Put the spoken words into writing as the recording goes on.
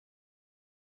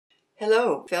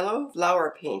Hello, fellow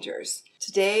flower painters.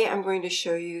 Today I'm going to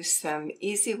show you some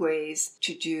easy ways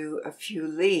to do a few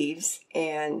leaves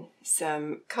and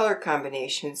some color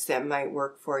combinations that might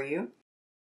work for you.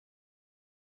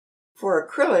 For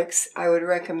acrylics, I would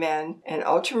recommend an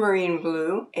ultramarine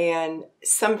blue and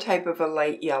some type of a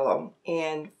light yellow.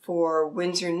 And for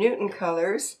Winsor Newton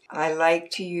colors, I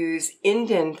like to use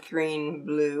indanthrene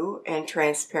blue and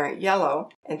transparent yellow,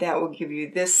 and that will give you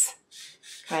this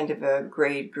kind of a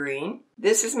grade green.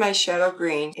 This is my shadow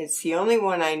green. It's the only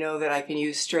one I know that I can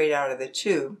use straight out of the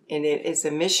tube, and it is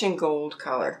a mission gold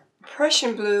color.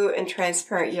 Prussian blue and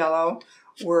transparent yellow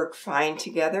work fine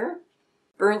together.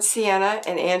 Burnt sienna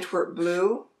and Antwerp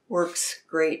blue works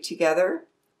great together,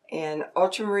 and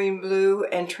ultramarine blue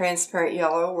and transparent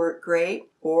yellow work great,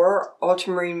 or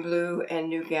ultramarine blue and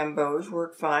new gamboge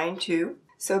work fine too.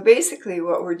 So basically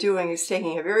what we're doing is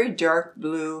taking a very dark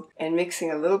blue and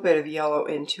mixing a little bit of yellow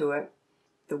into it.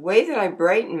 The way that I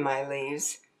brighten my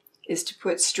leaves is to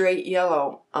put straight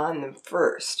yellow on them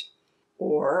first.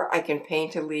 Or I can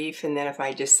paint a leaf, and then if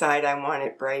I decide I want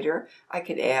it brighter, I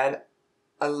could add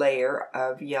a layer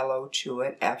of yellow to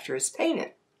it after it's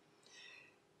painted.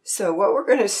 So what we're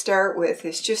going to start with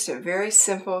is just a very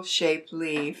simple shaped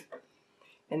leaf.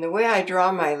 And the way I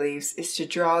draw my leaves is to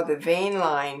draw the vein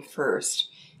line first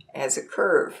as a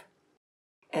curve.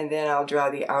 And then I'll draw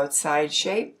the outside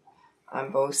shape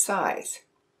on both sides.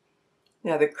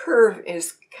 Now the curve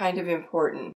is kind of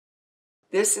important.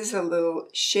 This is a little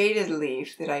shaded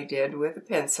leaf that I did with a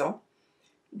pencil.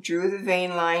 Drew the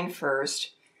vein line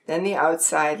first, then the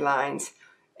outside lines,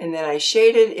 and then I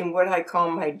shaded in what I call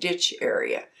my ditch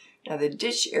area. Now the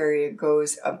ditch area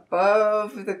goes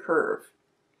above the curve.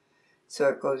 So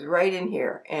it goes right in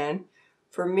here, and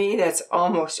for me that's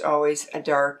almost always a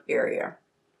dark area.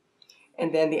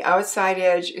 And then the outside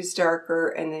edge is darker,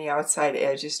 and then the outside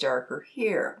edge is darker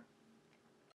here.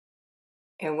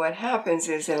 And what happens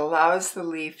is it allows the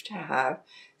leaf to have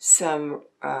some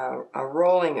a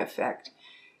rolling effect.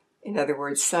 In other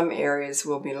words, some areas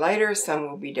will be lighter, some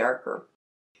will be darker.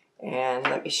 And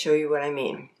let me show you what I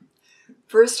mean.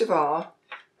 First of all,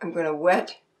 I'm going to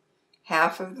wet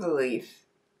half of the leaf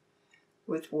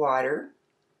with water,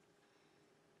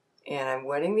 and I'm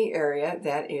wetting the area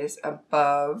that is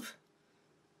above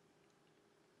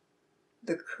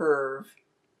the curve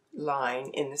line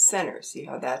in the center. See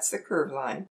how that's the curve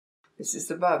line? This is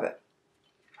above it.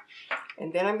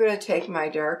 And then I'm going to take my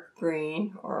dark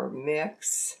green or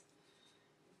mix,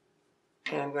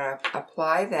 and I'm going to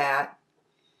apply that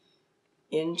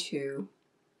into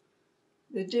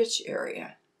the ditch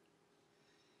area.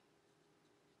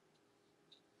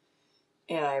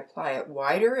 And I apply it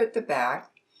wider at the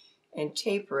back and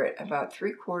taper it about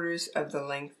 3/4 of the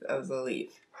length of the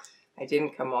leaf. I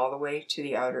didn't come all the way to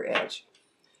the outer edge.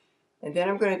 And then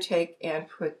I'm going to take and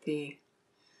put the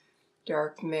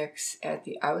dark mix at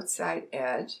the outside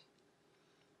edge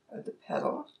of the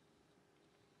petal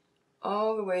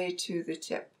all the way to the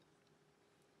tip.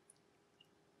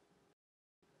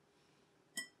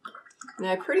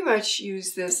 Now I pretty much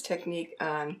use this technique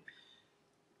on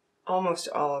almost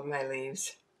all of my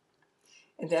leaves.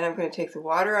 And then I'm going to take the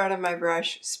water out of my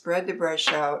brush, spread the brush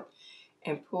out,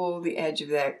 and pull the edge of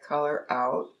that color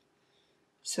out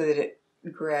so that it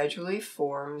gradually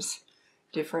forms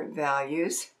different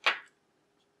values.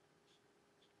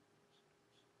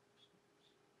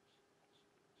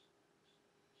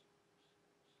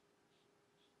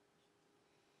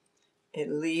 It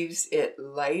leaves it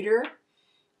lighter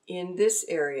in this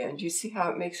area. And do you see how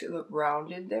it makes it look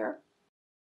rounded there?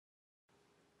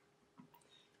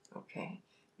 Okay,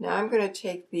 now I'm going to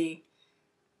take the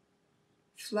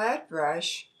flat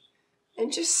brush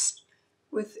and just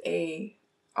with a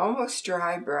almost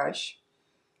dry brush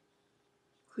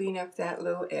clean up that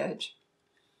little edge.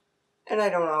 And I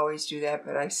don't always do that,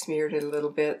 but I smeared it a little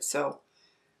bit, so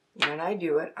when I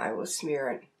do it I will smear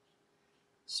it.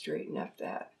 Straighten up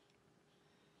that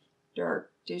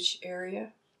dark ditch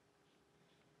area,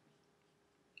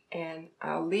 and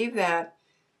I'll leave that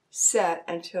set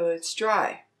until it's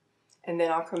dry, and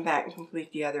then I'll come back and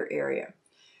complete the other area.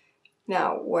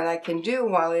 Now what I can do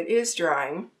while it is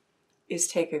drying is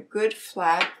take a good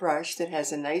flat brush that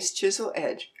has a nice chisel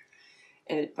edge,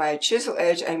 and by a chisel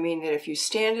edge I mean that if you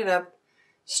stand it up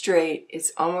straight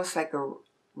it's almost like a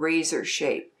razor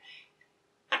shape.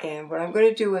 And what I'm going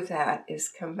to do with that is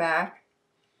come back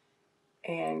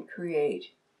and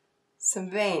create some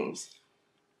veins,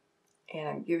 and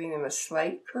I'm giving them a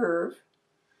slight curve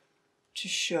to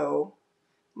show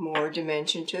more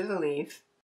dimension to the leaf.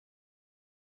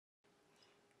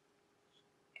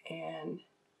 And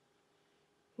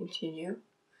continue.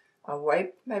 I'll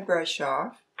wipe my brush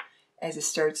off as it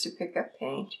starts to pick up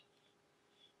paint.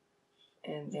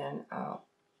 And then I'll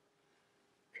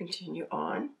continue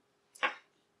on.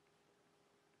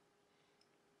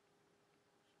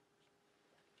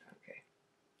 Okay.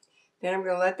 Then I'm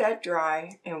going to let that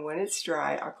dry, and when it's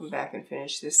dry, I'll come back and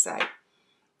finish this side.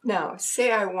 Now,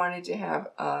 say I wanted to have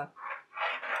a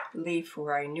leaf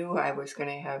where I knew I was going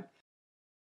to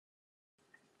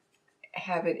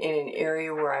have it in an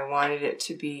area where I wanted it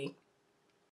to be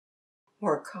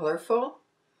more colorful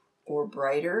or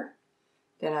brighter,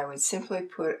 then I would simply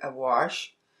put a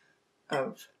wash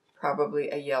of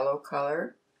probably a yellow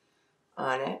color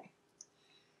on it.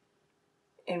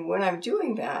 And when I'm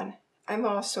doing that, I'm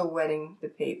also wetting the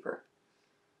paper.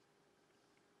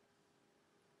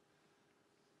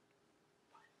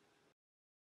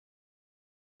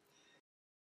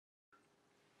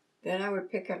 Then I would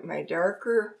pick up my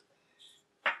darker,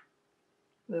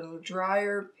 little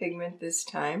drier pigment this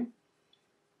time,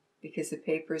 because the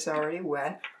paper is already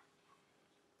wet.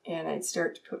 And I'd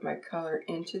start to put my color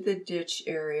into the ditch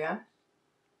area.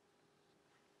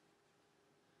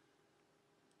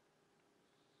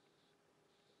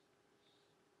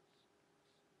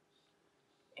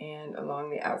 And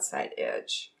along the outside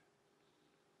edge.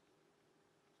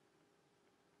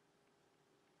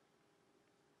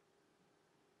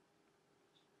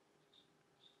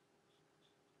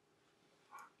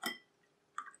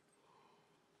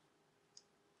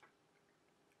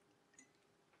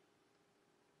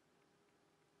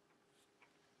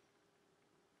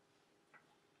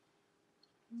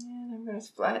 And I'm going to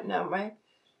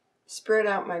spread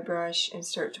out my brush and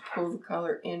start to pull the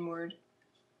color inward.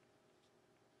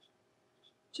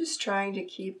 Just trying to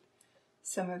keep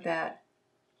some of that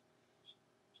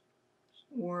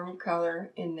warm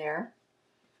color in there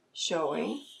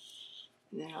showing.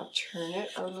 And then I'll turn it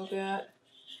a little bit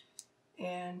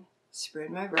and spread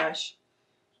my brush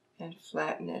and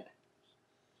flatten it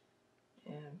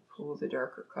and pull the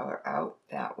darker color out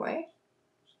that way.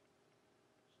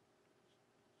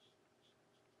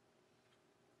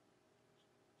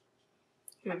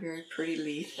 Get a very pretty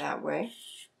leaf that way.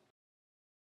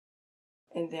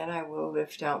 And then I will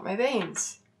lift out my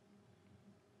veins.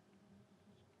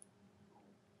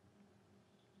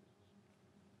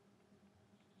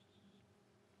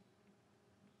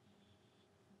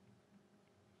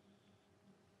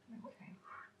 Okay.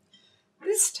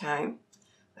 This time,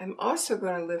 I'm also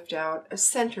going to lift out a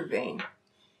center vein.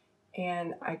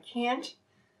 And I can't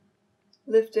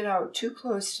lift it out too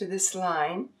close to this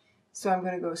line, so I'm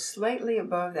going to go slightly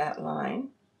above that line.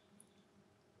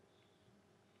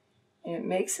 And it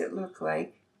makes it look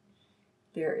like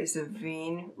there is a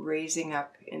vein raising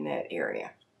up in that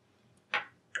area.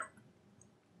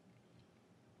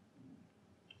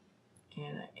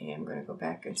 And I am going to go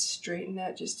back and straighten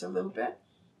that just a little bit.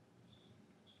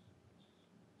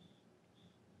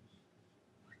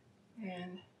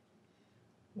 And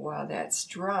while that's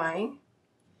drying,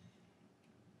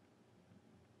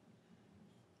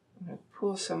 I'm going to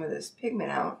pull some of this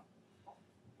pigment out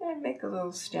and make a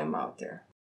little stem out there.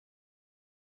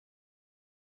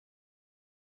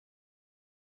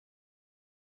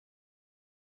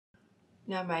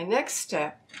 Now my next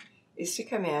step is to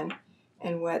come in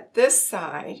and wet this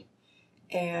side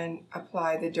and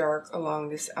apply the dark along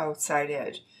this outside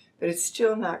edge. But it's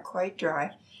still not quite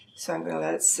dry, so I'm going to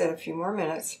let it sit a few more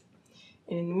minutes.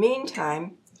 And in the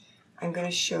meantime, I'm going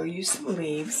to show you some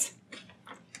leaves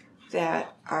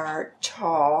that are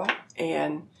tall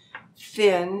and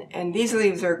thin, and these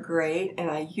leaves are great, and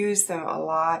I use them a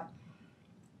lot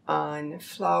on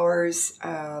flowers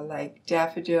like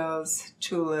daffodils,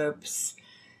 tulips,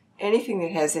 anything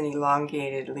that has an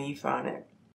elongated leaf on it.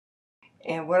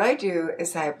 And what I do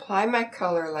is I apply my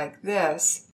color like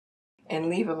this and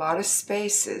leave a lot of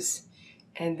spaces,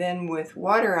 and then with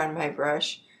water on my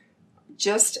brush,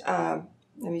 just let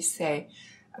me say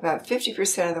about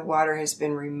 50% of the water has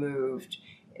been removed,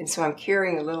 and so I'm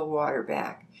carrying a little water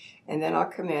back. And then I'll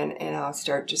come in and I'll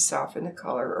start to soften the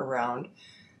color around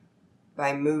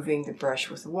by moving the brush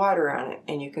with water on it,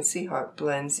 and you can see how it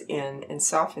blends in and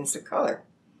softens the color.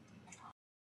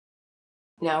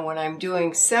 Now when I'm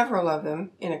doing several of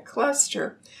them in a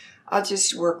cluster, I'll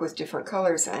just work with different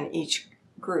colors on each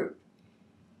group.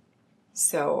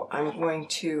 So I'm going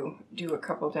to do a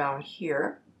couple down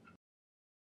here,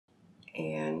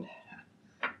 and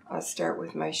I'll start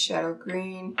with my shadow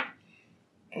green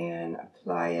and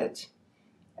apply it.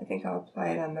 I think I'll apply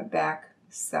it on the back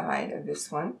side of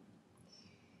this one.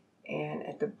 And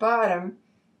at the bottom,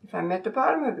 if I'm at the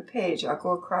bottom of the page, I'll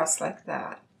go across like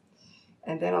that.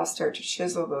 And then I'll start to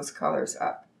chisel those colors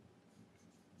up.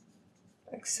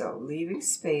 Like so, leaving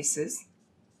spaces.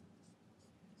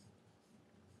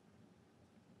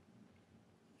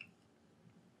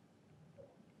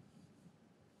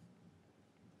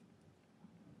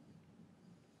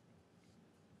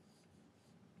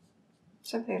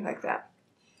 something like that.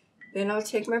 Then I'll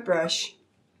take my brush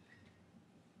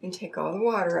and take all the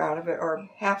water out of it, or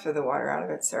half of the water out of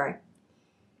it, sorry.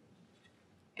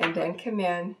 And then come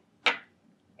in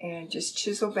and just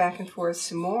chisel back and forth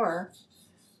some more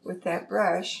with that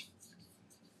brush.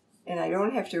 And I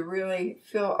don't have to really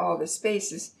fill all the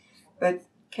spaces, but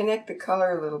connect the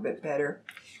color a little bit better.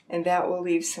 And that will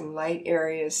leave some light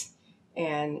areas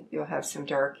and you'll have some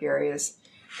dark areas.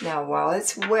 Now, while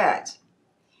it's wet,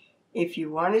 if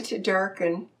you wanted to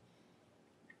darken,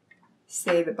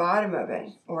 say, the bottom of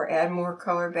it, or add more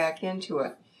color back into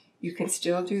it, you can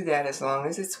still do that as long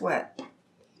as it's wet.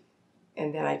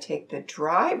 And then I take the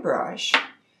dry brush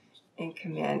and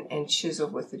come in and chisel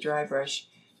with the dry brush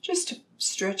just to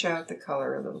stretch out the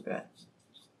color a little bit.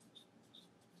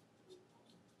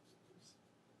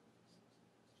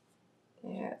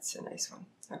 Yeah, it's a nice one.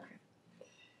 Okay.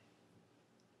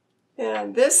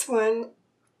 And this one,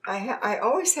 I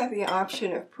always have the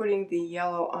option of putting the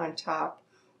yellow on top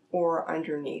or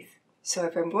underneath. So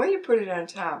if I'm going to put it on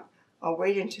top, I'll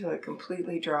wait until it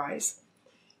completely dries.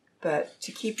 But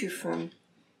to keep you from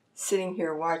sitting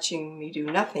here watching me do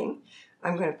nothing,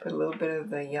 I'm going to put a little bit of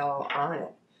the yellow on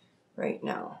it right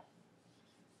now.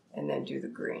 And then do the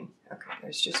green. Okay,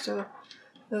 there's just a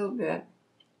little bit.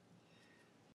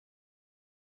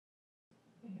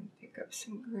 And pick up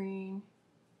some green.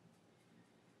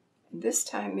 And this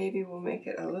time maybe we'll make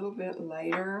it a little bit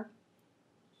lighter.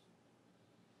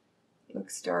 It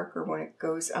looks darker when it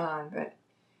goes on, but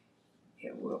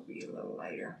it will be a little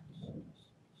lighter.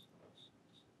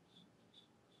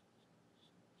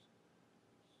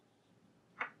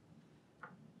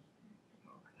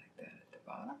 Like that at the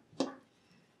bottom.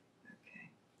 Okay.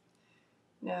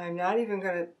 Now I'm not even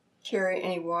going to carry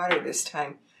any water this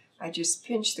time. I just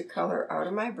pinch the color out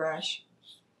of my brush,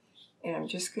 and I'm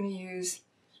just going to use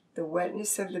the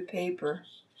wetness of the paper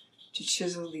to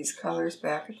chisel these colors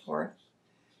back and forth,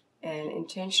 and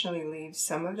intentionally leave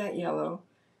some of that yellow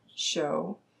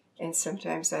show, and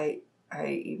sometimes I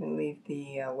even leave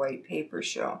the white paper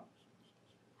show,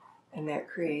 and that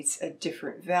creates a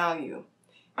different value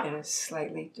and a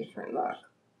slightly different look.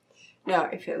 Now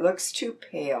if it looks too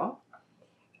pale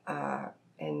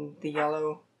and the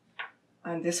yellow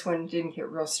on this one didn't get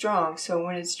real strong, so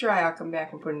when it's dry I'll come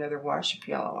back and put another wash of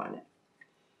yellow on it.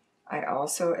 I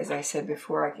also, as I said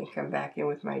before, I can come back in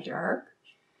with my dark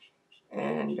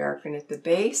and darken at the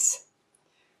base,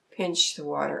 pinch the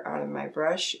water out of my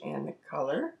brush and the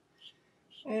color,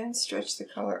 and stretch the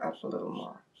color up a little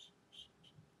more.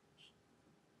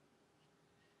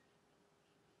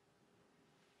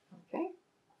 Okay,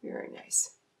 very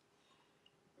nice.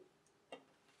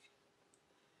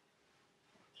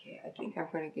 Okay, I think I'm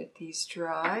going to get these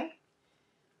dry,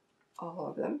 all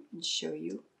of them, and show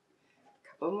you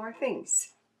more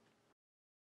things.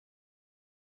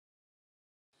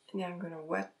 Now I'm going to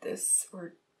wet this,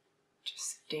 or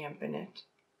just dampen it.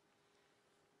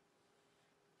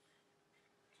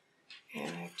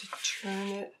 And I have to turn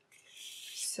it.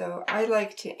 So I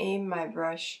like to aim my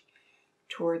brush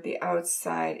toward the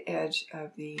outside edge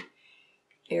of the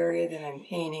area that I'm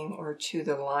painting, or to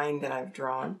the line that I've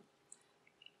drawn.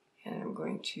 And I'm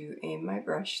going to aim my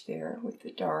brush there with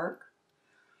the dark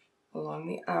along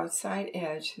the outside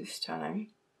edge this time.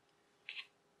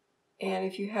 And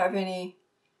if you have any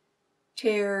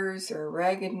tears or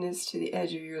raggedness to the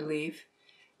edge of your leaf,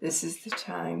 this is the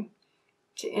time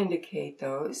to indicate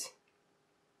those.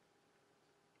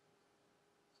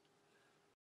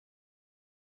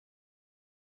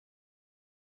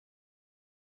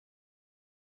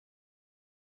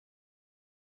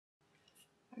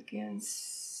 Again,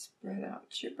 spread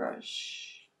out your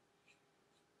brush.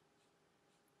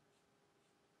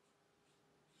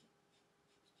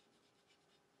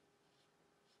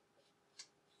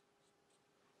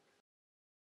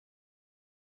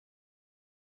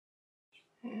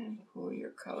 And pull your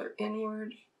color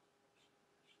inward.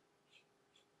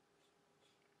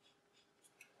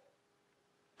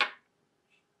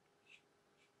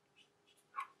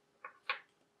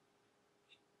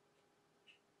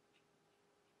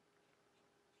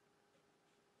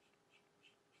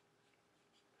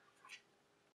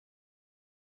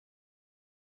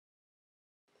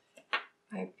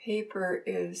 My paper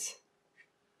is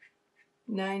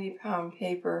 90-pound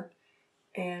paper,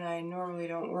 and I normally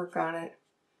don't work on it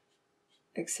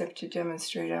except to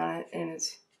demonstrate on it, and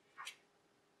it's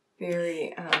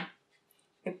very,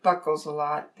 it buckles a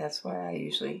lot. That's why I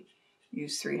usually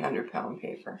use 300-pound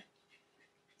paper.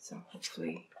 So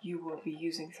hopefully you will be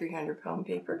using 300-pound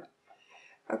paper.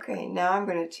 Okay, now I'm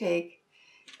going to take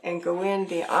and go in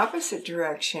the opposite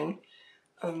direction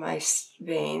of my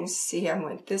veins. See, I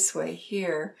went this way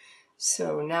here,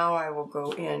 So now I will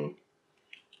go in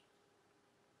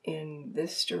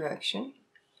this direction,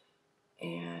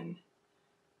 and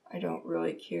I don't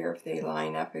really care if they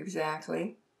line up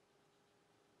exactly,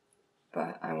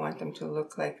 but I want them to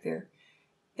look like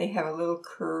they have a little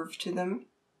curve to them,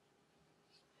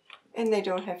 and they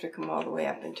don't have to come all the way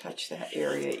up and touch that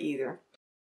area either.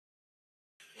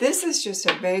 This is just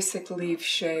a basic leaf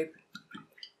shape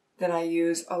that I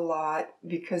use a lot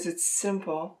because it's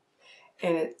simple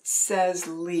and it says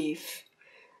leaf.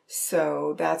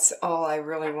 So that's all I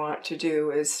really want to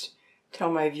do, is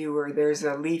tell my viewer there's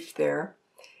a leaf there,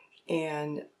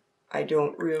 and I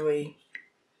don't really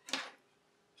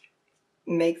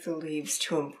make the leaves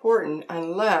too important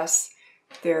unless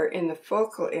they're in the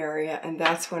focal area, and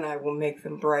that's when I will make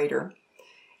them brighter.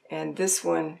 And this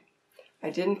one, I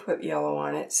didn't put yellow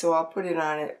on it, so I'll put it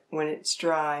on it when it's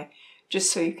dry,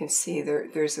 just so you can see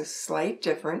there's a slight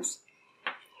difference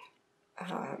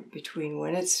between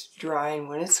when it's dry and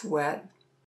when it's wet.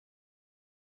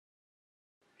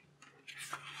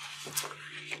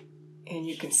 And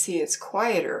you can see it's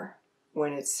quieter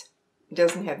when it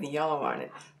doesn't have the yellow on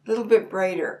it. A little bit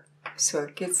brighter, so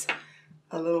it gets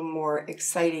a little more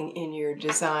exciting in your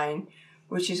design,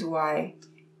 which is why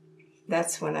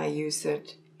that's when I use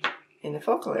it in the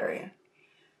focal area.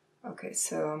 Okay,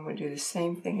 so I'm going to do the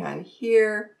same thing on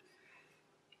here,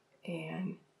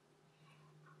 and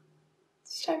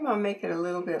this time I'll make it a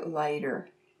little bit lighter.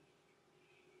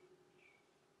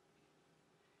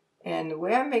 And the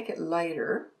way I make it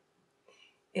lighter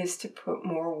is to put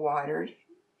more watered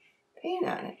paint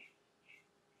on it.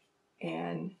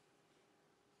 And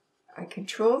I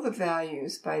control the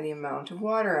values by the amount of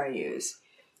water I use.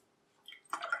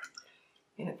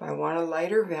 And if I want a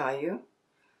lighter value,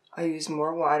 I use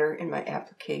more water in my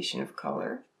application of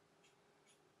color.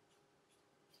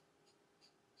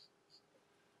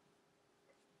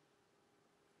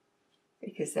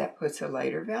 Because that puts a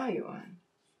lighter value on.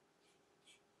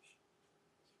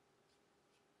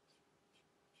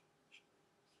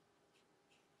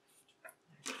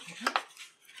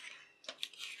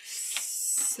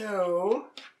 So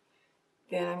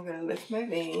then I'm going to lift my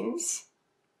veins.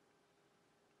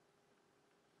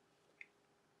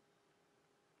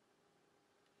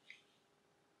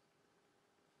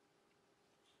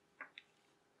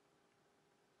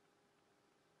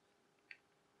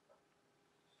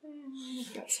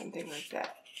 And got something like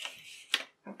that.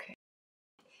 Okay.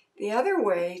 The other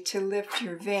way to lift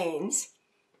your veins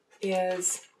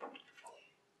is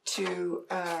to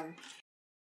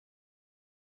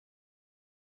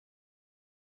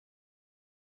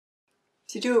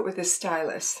do it with a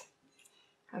stylus.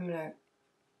 I'm going to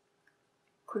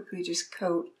quickly just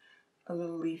coat a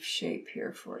little leaf shape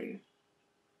here for you.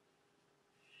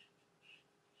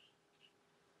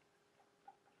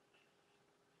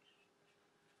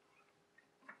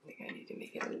 I think I need to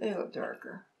make it a little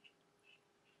darker.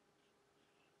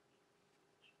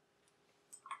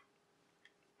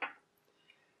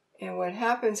 And what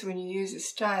happens when you use a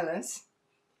stylus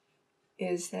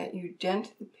is that you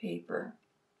dent the paper.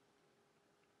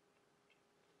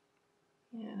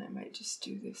 And I might just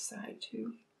do this side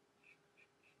too,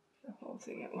 the whole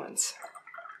thing at once.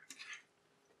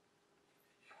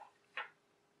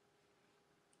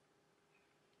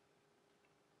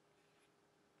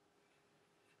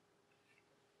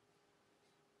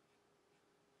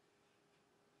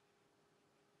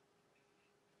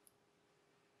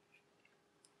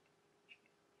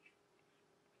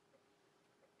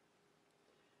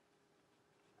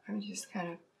 I'm just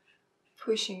kind of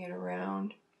pushing it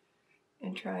around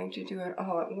and trying to do it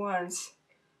all at once,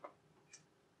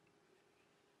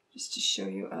 just to show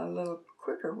you a little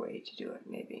quicker way to do it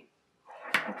maybe.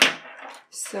 Okay.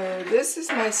 So this is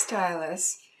my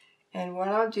stylus, and what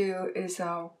I'll do is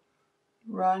I'll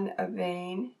run a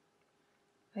vein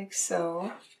like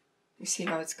so. You see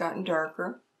how it's gotten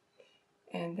darker,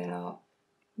 and then I'll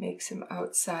make some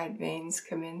outside veins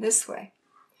come in this way.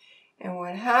 And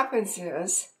what happens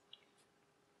is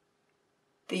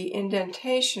the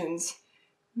indentations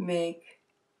make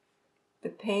the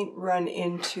paint run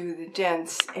into the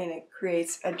dents, and it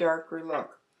creates a darker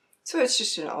look. So it's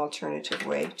just an alternative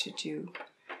way to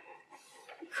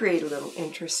create a little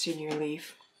interest in your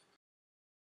leaf.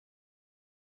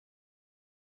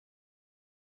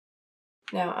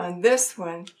 Now on this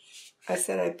one, I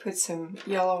said I'd put some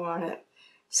yellow on it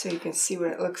so you can see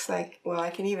what it looks like. Well, I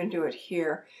can even do it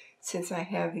here since I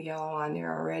have the yellow on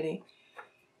there already.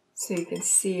 So you can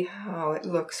see how it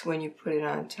looks when you put it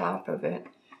on top of it.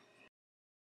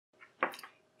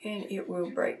 And it will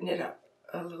brighten it up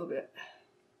a little bit.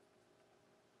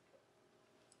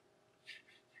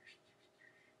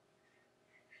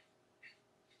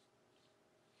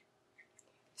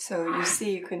 So you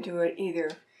see you can do it either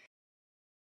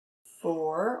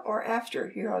before or after.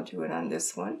 Here, I'll do it on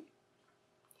this one.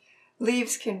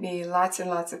 Leaves can be lots and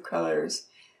lots of colors.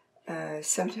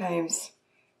 Sometimes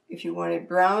if you wanted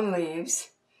brown leaves,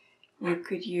 you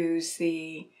could use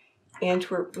the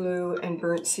Antwerp blue and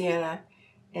burnt sienna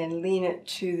and lean it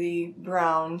to the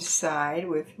brown side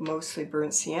with mostly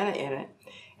burnt sienna in it.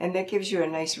 And that gives you a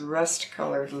nice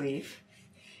rust-colored leaf.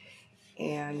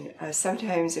 And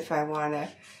sometimes if I want a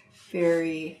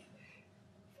very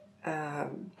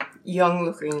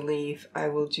young-looking leaf, I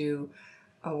will do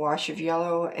a wash of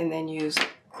yellow and then use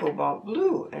cobalt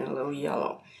blue and a little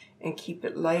yellow and keep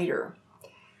it lighter.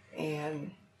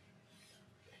 And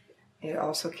it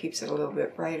also keeps it a little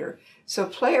bit brighter. So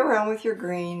play around with your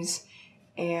greens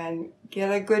and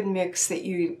get a good mix that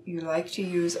you like to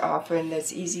use often,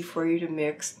 that's easy for you to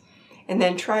mix. And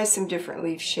then try some different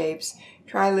leaf shapes.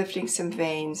 Try lifting some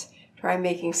veins. Try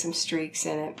making some streaks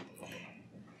in it.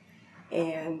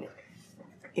 And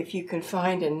if you can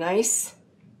find a nice,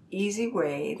 easy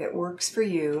way that works for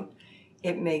you,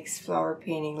 it makes flower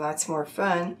painting lots more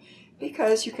fun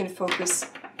because you can focus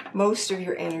most of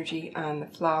your energy on the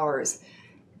flowers.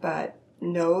 But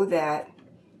know that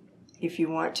if you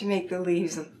want to make the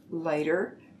leaves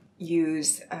lighter,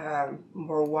 use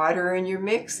more water in your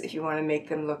mix. If you want to make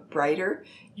them look brighter,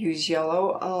 use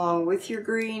yellow along with your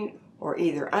green, or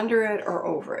either under it or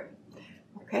over it.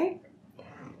 Okay?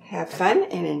 Have fun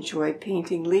and enjoy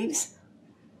painting leaves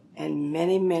and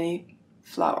many, many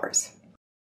flowers.